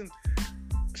seen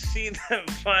them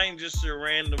find just a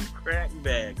random crack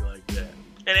bag like that.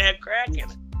 And it had crack in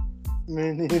it.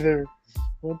 Me neither.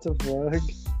 What the fuck?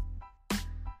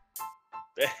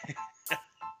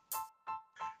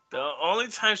 The only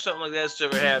time something like that's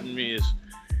ever happened to me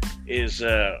is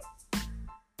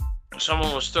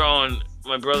someone was throwing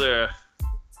my brother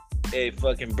a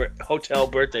fucking hotel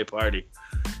birthday party,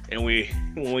 and when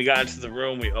we got into the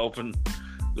room, we opened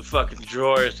the fucking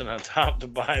drawers, and on top of the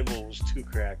Bible was 2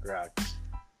 crack rocks.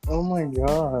 Oh my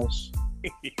gosh.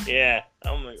 Yeah,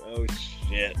 I'm like, oh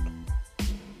shit.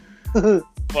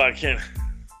 Fucking.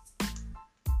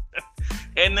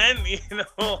 And then,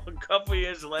 a couple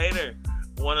years later,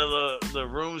 one of the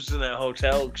rooms in that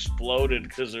hotel exploded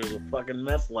because there was a fucking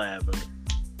meth lab in it.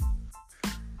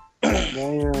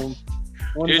 Damn.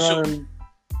 One time.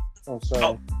 Oh, sorry.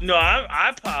 Oh, no, I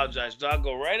apologize, dog.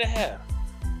 Go right ahead.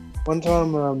 One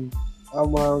time, when I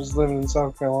was living in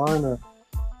South Carolina,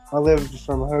 I lived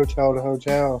from hotel to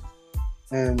hotel,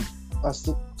 and I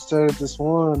stayed at this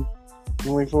one,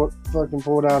 and we fucking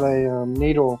pulled out a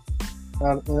needle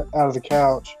out of the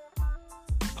couch.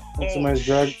 Like somebody's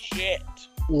drug. Shit.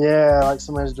 Yeah, like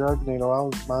somebody's drug needle. I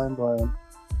was mind blown.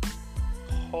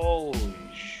 Holy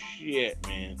shit,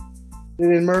 man.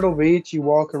 Dude, in Myrtle Beach, you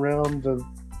walk around the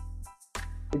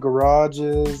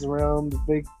garages, around the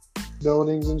big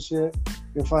buildings and shit.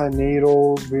 You'll find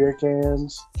needles, beer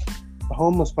cans. The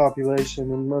homeless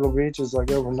population in Myrtle Beach is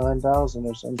like over 9,000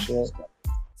 or some shit.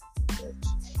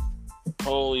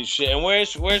 Holy shit. And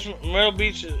where's Myrtle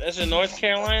Beach? That's in North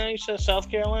Carolina, you said? South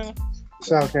Carolina?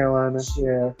 South Carolina,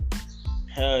 yeah.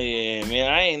 Hell yeah,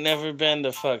 man. I ain't never been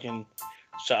to fucking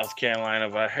South Carolina,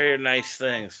 but I heard nice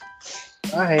things.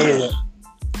 I hate it.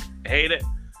 Hate it?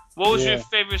 What was your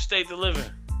favorite state to live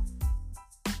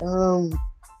in?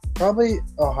 Probably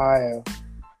Ohio.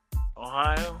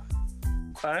 Ohio?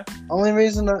 Okay. Only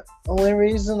reason I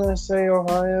say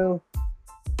Ohio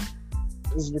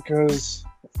is because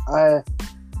I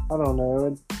don't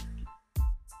know.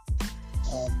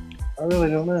 I really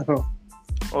don't know.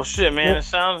 Well, shit, man. It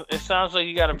sounds like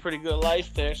you got a pretty good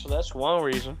life there, so that's one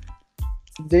reason.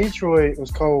 Detroit was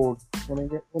cold when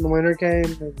the winter came.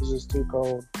 It was just too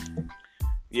cold.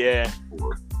 Yeah.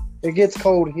 It gets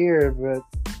cold here, but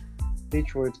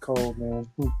Detroit's cold, man.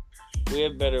 We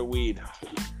have better weed.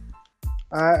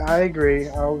 I agree.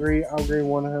 I'll agree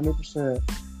 100%.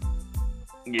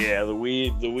 Yeah, the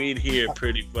weed here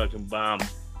pretty fucking bomb.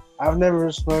 I've never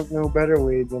smoked no better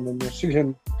weed than in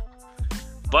Michigan.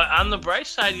 But on the bright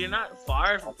side, you're not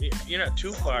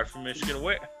too far from Michigan.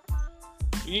 Where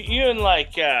you in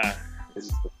like the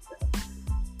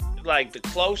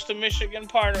close to Michigan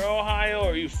part of Ohio,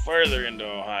 or are you further into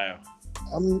Ohio?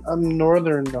 I'm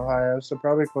northern Ohio, so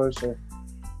probably closer.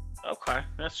 Okay,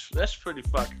 that's pretty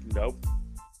fucking dope.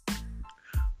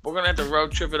 We're gonna have to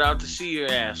road trip it out to see your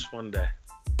ass one day.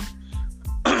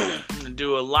 And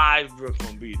do a live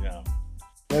Brooklyn Beatdown.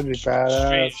 That'd be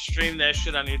badass. Stream that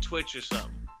shit on your Twitch or something.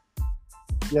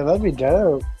 Yeah, that'd be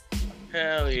dope.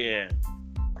 Hell yeah.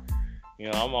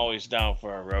 I'm always down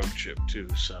for a road trip too,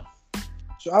 so.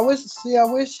 So I wish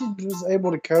he was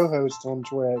able to co-host on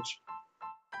Twitch.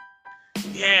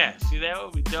 Yeah, see, that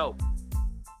would be dope.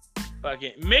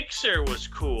 Fucking Mixer was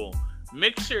cool.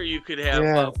 Mixer, you could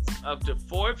have up to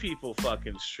 4 people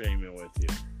fucking streaming with you.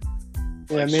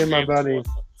 Yeah, me and my buddy.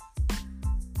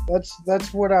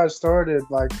 That's what I started,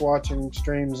 like, watching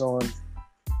streams on.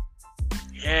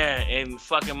 Yeah, and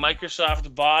fucking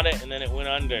Microsoft bought it, and then it went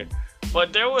under.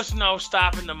 But there was no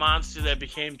stopping the monster that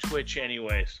became Twitch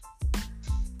anyways.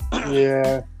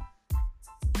 Yeah.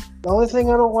 The only thing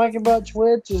I don't like about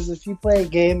Twitch is if you play a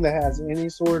game that has any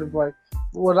sort of, like,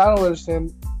 what I don't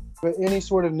understand, but any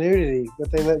sort of nudity, but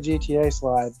they let GTA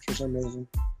slide for some reason.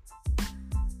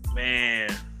 Man.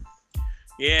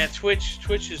 Yeah, Twitch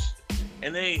is,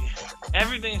 and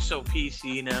everything's so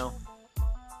PC now.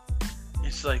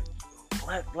 It's like,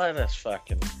 let us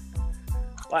fucking,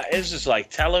 it's just like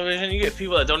television. You get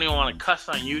people that don't even want to cuss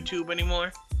on YouTube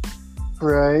anymore.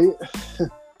 Right.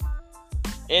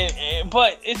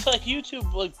 But it's like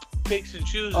YouTube, like, picks and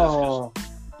chooses. Oh,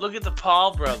 Look at the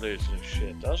Paul brothers and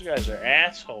shit. Those guys are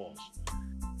assholes.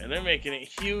 And they're making it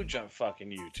huge on fucking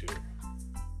YouTube.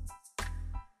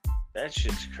 That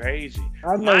shit's crazy.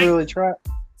 I've never really tried.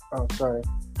 Oh, sorry.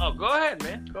 Oh, go ahead,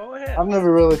 man. Go ahead. I've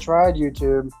never really tried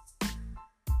YouTube.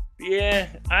 Yeah,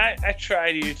 I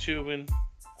tried YouTubing.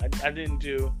 I didn't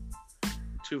do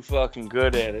too fucking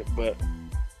good at it, but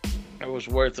it was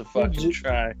worth a fucking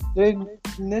try. Dude,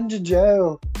 Ninja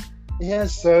Joe, he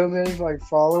has so many like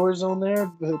followers on there,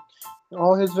 but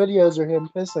all his videos are him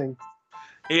pissing.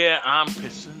 Yeah, I'm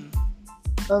pissing.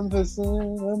 I'm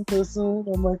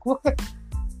pissing. I'm like, what?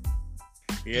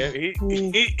 Yeah,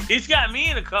 he's got me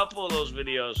in a couple of those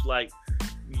videos, like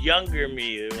younger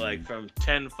me, like from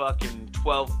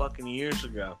 12 fucking years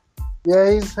ago.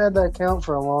 Yeah, he's had that count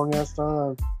for a long ass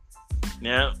time.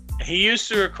 Yeah, he used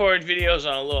to record videos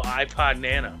on a little iPod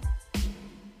Nano.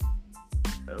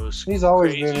 He's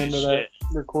always been crazy into shit.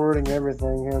 that recording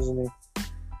everything, hasn't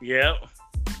he? Yep.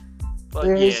 But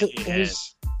Yeah, yeah,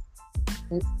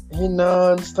 he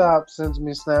non-stop sends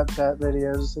me Snapchat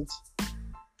videos.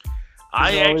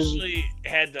 I actually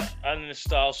had to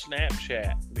uninstall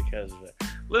Snapchat because of it.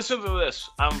 Listen to this.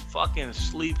 I'm fucking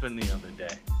sleeping the other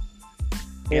day.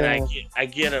 And I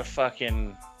get a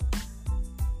fucking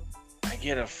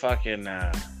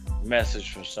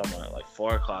message from someone at like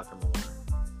 4 o'clock in the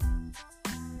morning.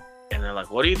 And they're like,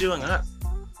 what are you doing up?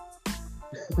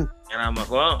 And I'm like,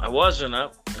 well, I wasn't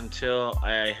up until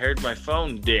I heard my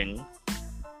phone ding.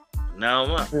 Now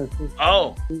I'm up.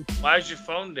 Oh, why is your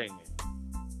phone dinging?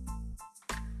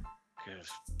 Because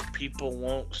people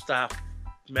won't stop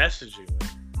messaging me.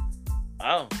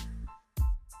 Oh.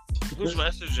 Who's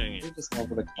messaging you?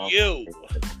 You.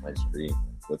 My screen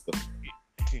with the...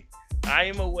 I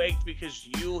am awake because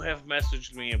you have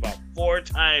messaged me about 4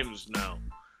 times now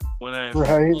when I've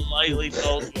politely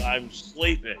told you I'm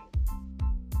sleeping.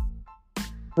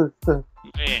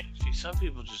 Man, see, some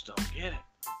people just don't get it.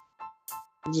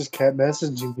 He just kept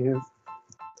messaging you.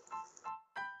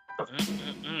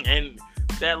 And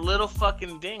that little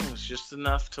fucking ding was just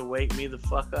enough to wake me the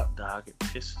fuck up, dog. It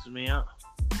pisses me off.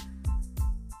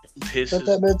 Put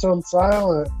that bitch on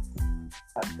silent.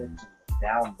 That bitch is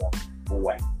down the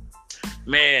way.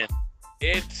 Man,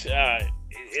 it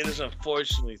is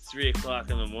unfortunately 3 o'clock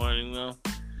in the morning though,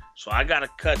 so I gotta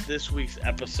cut this week's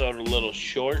episode a little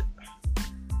short.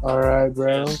 All right,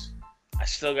 bro. I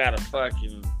still gotta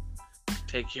fucking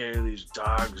take care of these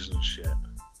dogs and shit.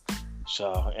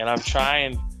 So, and I'm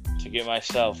trying to get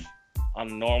myself on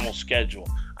a normal schedule.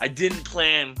 I didn't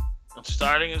plan on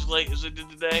starting as late as I did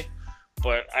today,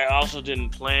 but I also didn't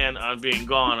plan on being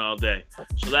gone all day.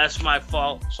 So that's my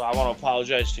fault. So I want to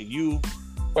apologize to you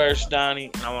first, Donnie,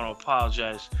 and I want to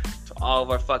apologize to all of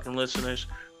our fucking listeners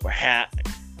for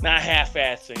not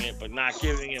half-assing it, but not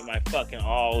giving it my fucking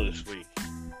all this week.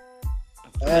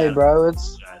 Hey, bro,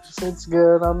 it's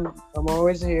good. I'm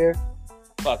always here.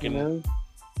 Fucking, you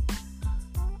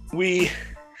know?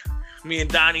 Me and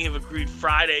Donnie have agreed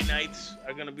Friday nights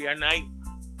are gonna be our night.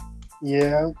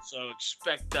 Yeah. So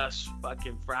expect us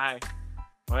fucking Friday.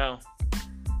 Well,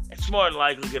 it's more than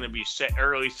likely gonna be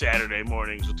early Saturday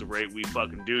mornings with the rate we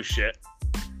fucking do shit.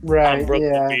 Right.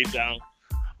 Yeah. Beatdown.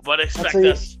 But expect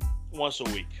us once a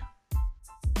week.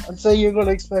 I'd say you're gonna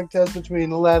expect us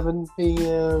between 11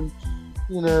 p.m.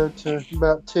 To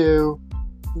about 2.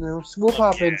 So we'll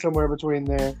pop in somewhere between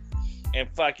there. And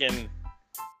fucking,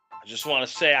 I just want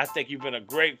to say I think you've been a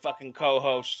great fucking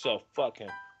co-host. So fucking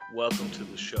welcome to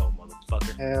the show,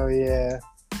 motherfucker. Hell yeah.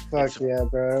 Fuck yeah,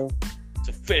 bro. It's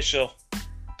official.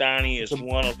 Donnie is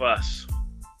one of us.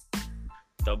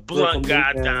 The blunt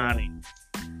guy, Donnie.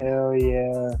 Hell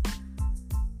yeah.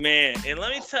 Man, and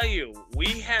let me tell you,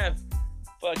 we have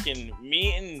fucking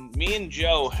me and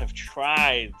Joe have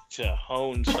tried to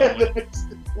hone someone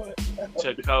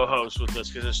to co-host with us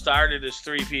because it started as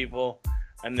 3 people,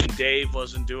 and then Dave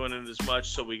wasn't doing it as much,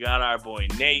 so we got our boy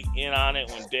Nate in on it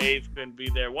when Dave couldn't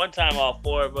be there. One time, all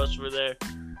 4 of us were there,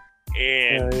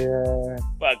 and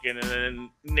fucking, and then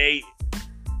Nate's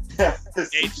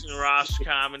in Ross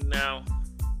Common now,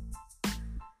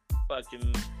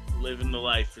 fucking living the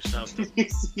life or something. You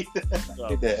see that? So,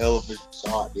 Get that elephant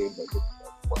shot, dude.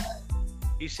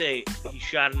 you say he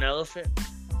shot an elephant?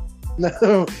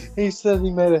 No, he said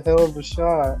he made a hell of a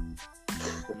shot.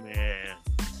 Man.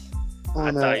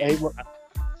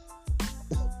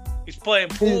 He's playing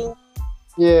pool?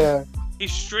 Yeah.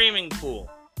 He's streaming pool.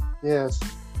 Yes.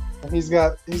 He's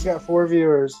got 4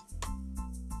 viewers.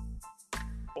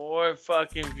 4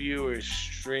 fucking viewers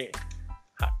stream.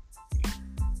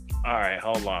 Alright,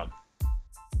 hold on.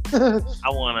 I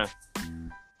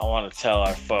wanna tell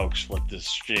our folks what this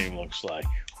stream looks like.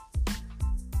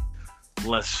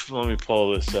 Let me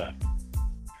pull this up.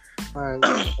 All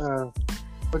right.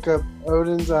 Look up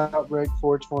Odin's Outbreak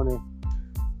 420.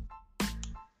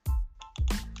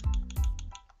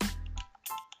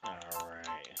 All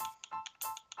right.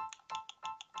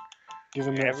 Give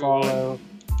him that follow.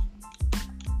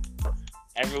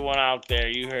 Everyone out there,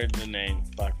 you heard the name.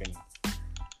 Fucking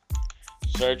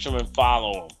search him and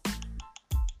follow him.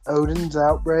 Odin's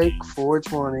Outbreak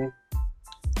 420.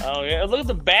 Oh yeah, look at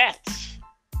the bats.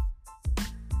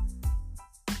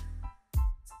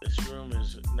 This room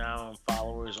is now on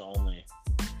followers only.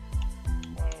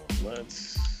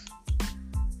 Let's.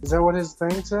 Is that what his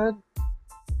thing said?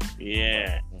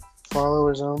 Yeah.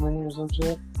 Followers only or some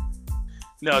shit?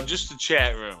 No, just the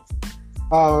chat room.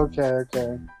 Oh, okay.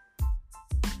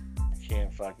 I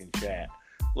can't fucking chat.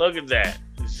 Look at that.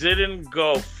 Zidane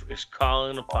Golf is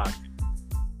calling the pocket.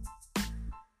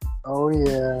 Oh,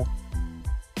 yeah.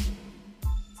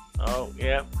 Oh,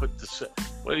 yeah.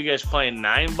 What are you guys playing?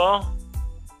 9-ball?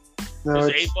 No, Is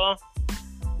it 8-ball?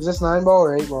 Is this 9-ball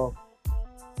or 8-ball?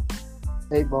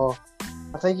 8-ball.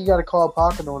 I think you got to call a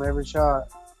pocket on every shot.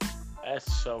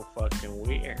 That's so fucking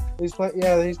weird. He's playing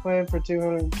for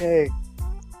 $200K.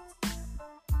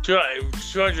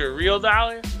 200 real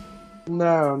dollars?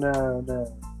 No.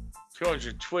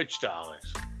 200 Twitch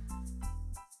dollars.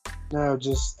 No,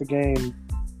 just the game.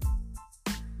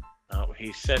 Oh,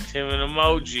 he sent him an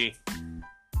emoji.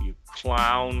 You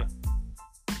clown.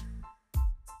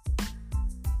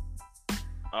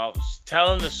 Oh,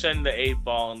 tell him to send the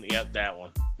 8-ball. And yep, that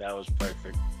one. That was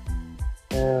perfect.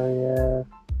 Hell yeah.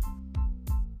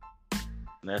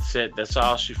 And that's it. That's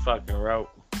all she fucking wrote.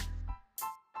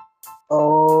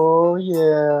 Oh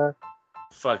yeah.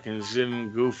 Fucking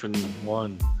Zim goofing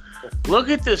one. Look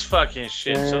at this fucking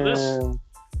shit. Damn. So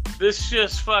this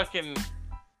just fucking.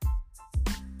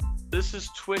 This is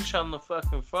Twitch on the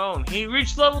fucking phone. He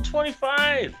reached level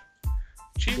 25.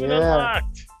 Achievement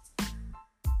unlocked.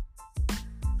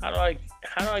 How do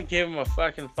I give him a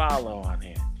fucking follow on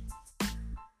here?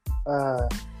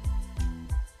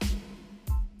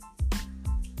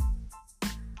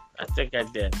 I think I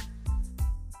did. I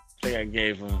think I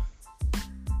gave him.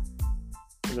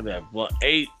 Look at that.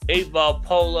 8-ball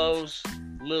polos.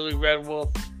 Lily Red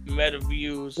Wolf. Meta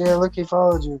views. Yeah, look, he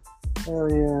followed you.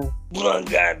 Hell yeah. Blood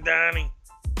God, Donnie.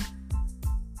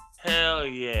 Hell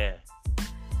yeah.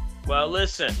 Well,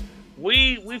 listen.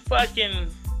 We fucking,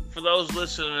 for those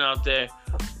listening out there,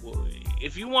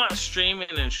 if you want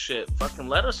streaming and shit, fucking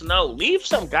let us know. Leave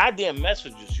some goddamn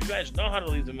messages. You guys know how to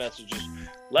leave the messages.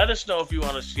 Let us know if you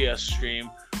want to see us stream.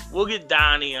 We'll get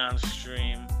Donnie on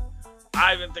stream.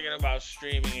 I've been thinking about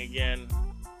streaming again.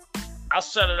 I'll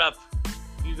set it up.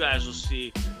 You guys will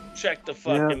see. Check the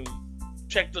fucking,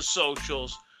 check the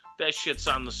socials. That shit's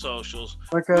on the socials.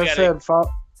 Like I said, sorry.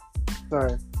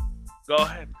 Go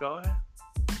ahead.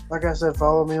 Like I said,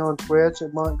 follow me on Twitch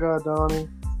at BluntGodDonnie.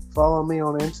 Follow me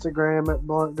on Instagram at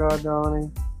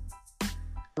BluntGodDonnie.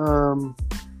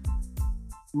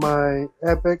 My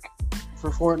epic for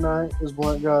Fortnite is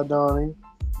BluntGodDonnie.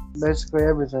 Basically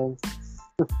everything.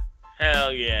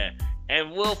 Hell yeah.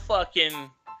 And we'll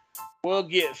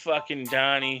get fucking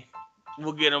Donnie.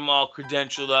 We'll get him all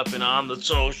credentialed up and on the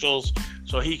socials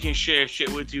so he can share shit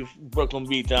with you Brooklyn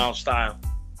Beatdown style.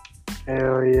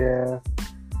 Hell yeah.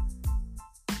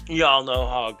 Y'all know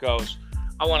how it goes.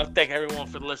 I want to thank everyone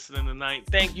for listening tonight.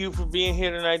 Thank you for being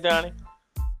here tonight, Donnie.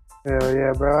 Hell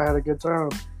yeah, bro. I had a good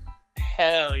time.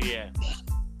 Hell yeah.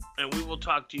 And we will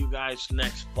talk to you guys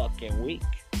next fucking week.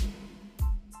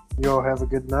 Y'all have a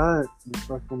good night. And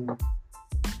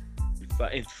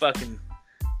fucking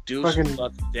do some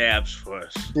fucking dabs for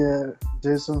us. Yeah,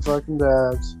 do some fucking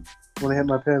dabs. I want to hit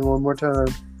my pen one more time.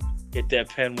 Hit that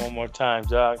pen one more time,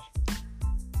 dog.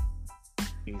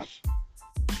 He's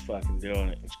fucking doing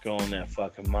it. It's going that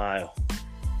fucking mile.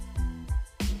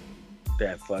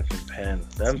 That fucking pen.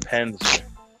 Them pens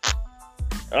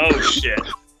are... Oh, shit.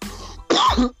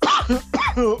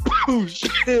 Oh,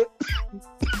 shit.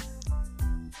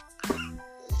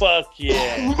 Fuck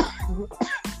yeah.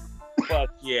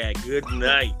 Fuck yeah. Good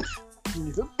night.